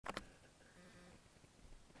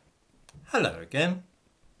Hello again.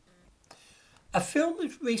 A film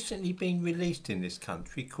has recently been released in this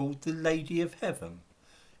country called The Lady of Heaven.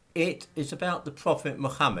 It is about the Prophet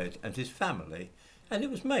Muhammad and his family, and it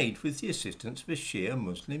was made with the assistance of a Shia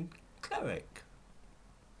Muslim cleric.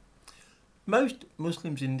 Most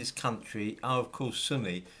Muslims in this country are of course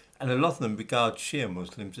Sunni, and a lot of them regard Shia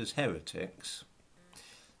Muslims as heretics.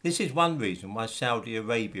 This is one reason why Saudi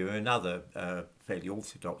Arabia and other fairly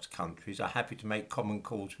orthodox countries are happy to make common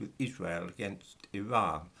cause with Israel against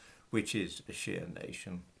Iran, which is a Shia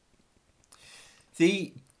nation.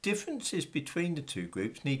 The differences between the two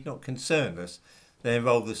groups need not concern us. They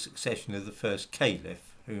involve the succession of the first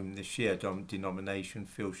caliph, whom the Shia denomination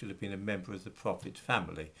feels should have been a member of the Prophet's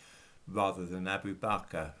family, rather than Abu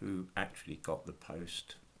Bakr, who actually got the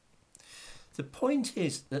post. The point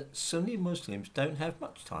is that Sunni Muslims don't have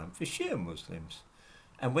much time for Shia Muslims,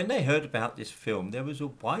 and when they heard about this film there was a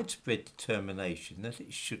widespread determination that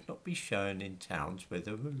it should not be shown in towns where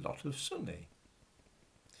there were a lot of Sunni.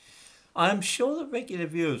 I am sure that regular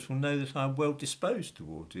viewers will know that I am well disposed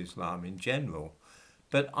towards Islam in general,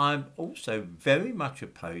 but I am also very much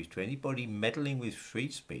opposed to anybody meddling with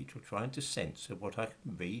free speech or trying to censor what I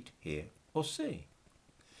can read, hear or see.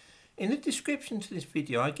 In the description to this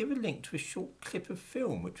video I give a link to a short clip of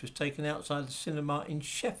film which was taken outside the cinema in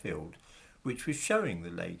Sheffield, which was showing The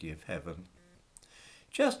Lady of Heaven.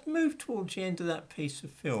 Just move towards the end of that piece of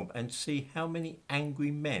film and see how many angry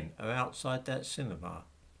men are outside that cinema.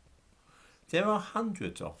 There are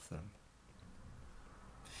hundreds of them.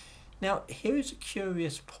 Now here is a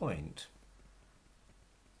curious point.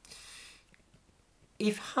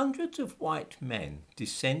 If hundreds of white men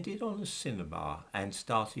descended on a cinema and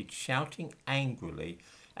started shouting angrily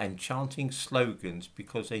and chanting slogans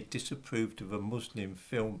because they disapproved of a Muslim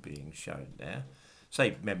film being shown there,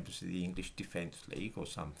 say members of the English Defence League or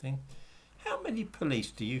something, how many police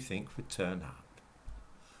do you think would turn up?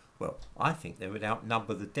 Well, I think they would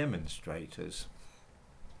outnumber the demonstrators.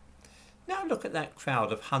 Now look at that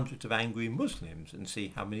crowd of hundreds of angry Muslims and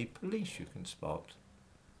see how many police you can spot.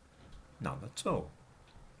 None at all.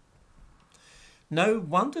 No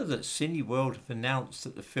wonder that Cineworld have announced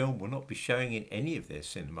that the film will not be showing in any of their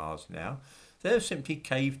cinemas now. They have simply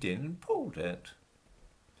caved in and pulled it.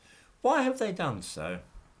 Why have they done so?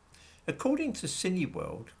 According to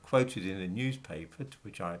Cineworld, quoted in a newspaper to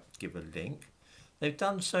which I give a link, they've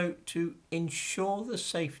done so to ensure the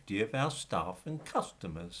safety of our staff and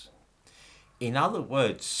customers. In other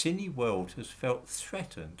words, Cineworld has felt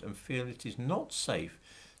threatened and feel it is not safe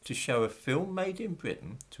to show a film made in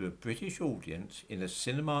Britain to a British audience in a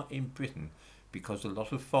cinema in Britain because a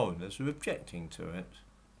lot of foreigners are objecting to it.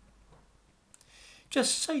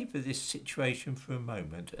 Just savour this situation for a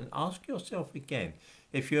moment and ask yourself again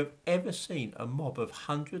if you have ever seen a mob of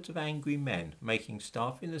hundreds of angry men making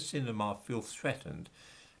staff in a cinema feel threatened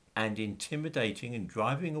and intimidating and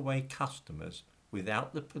driving away customers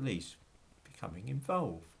without the police becoming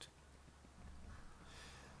involved.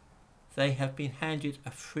 They have been handed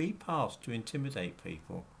a free pass to intimidate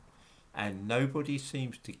people, and nobody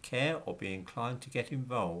seems to care or be inclined to get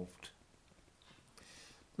involved.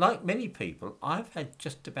 Like many people, I've had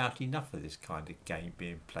just about enough of this kind of game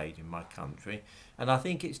being played in my country, and I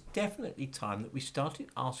think it's definitely time that we started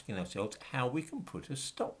asking ourselves how we can put a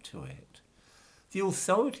stop to it. The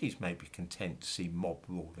authorities may be content to see mob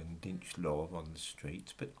rule and lynch law on the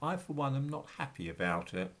streets, but I for one am not happy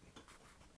about it.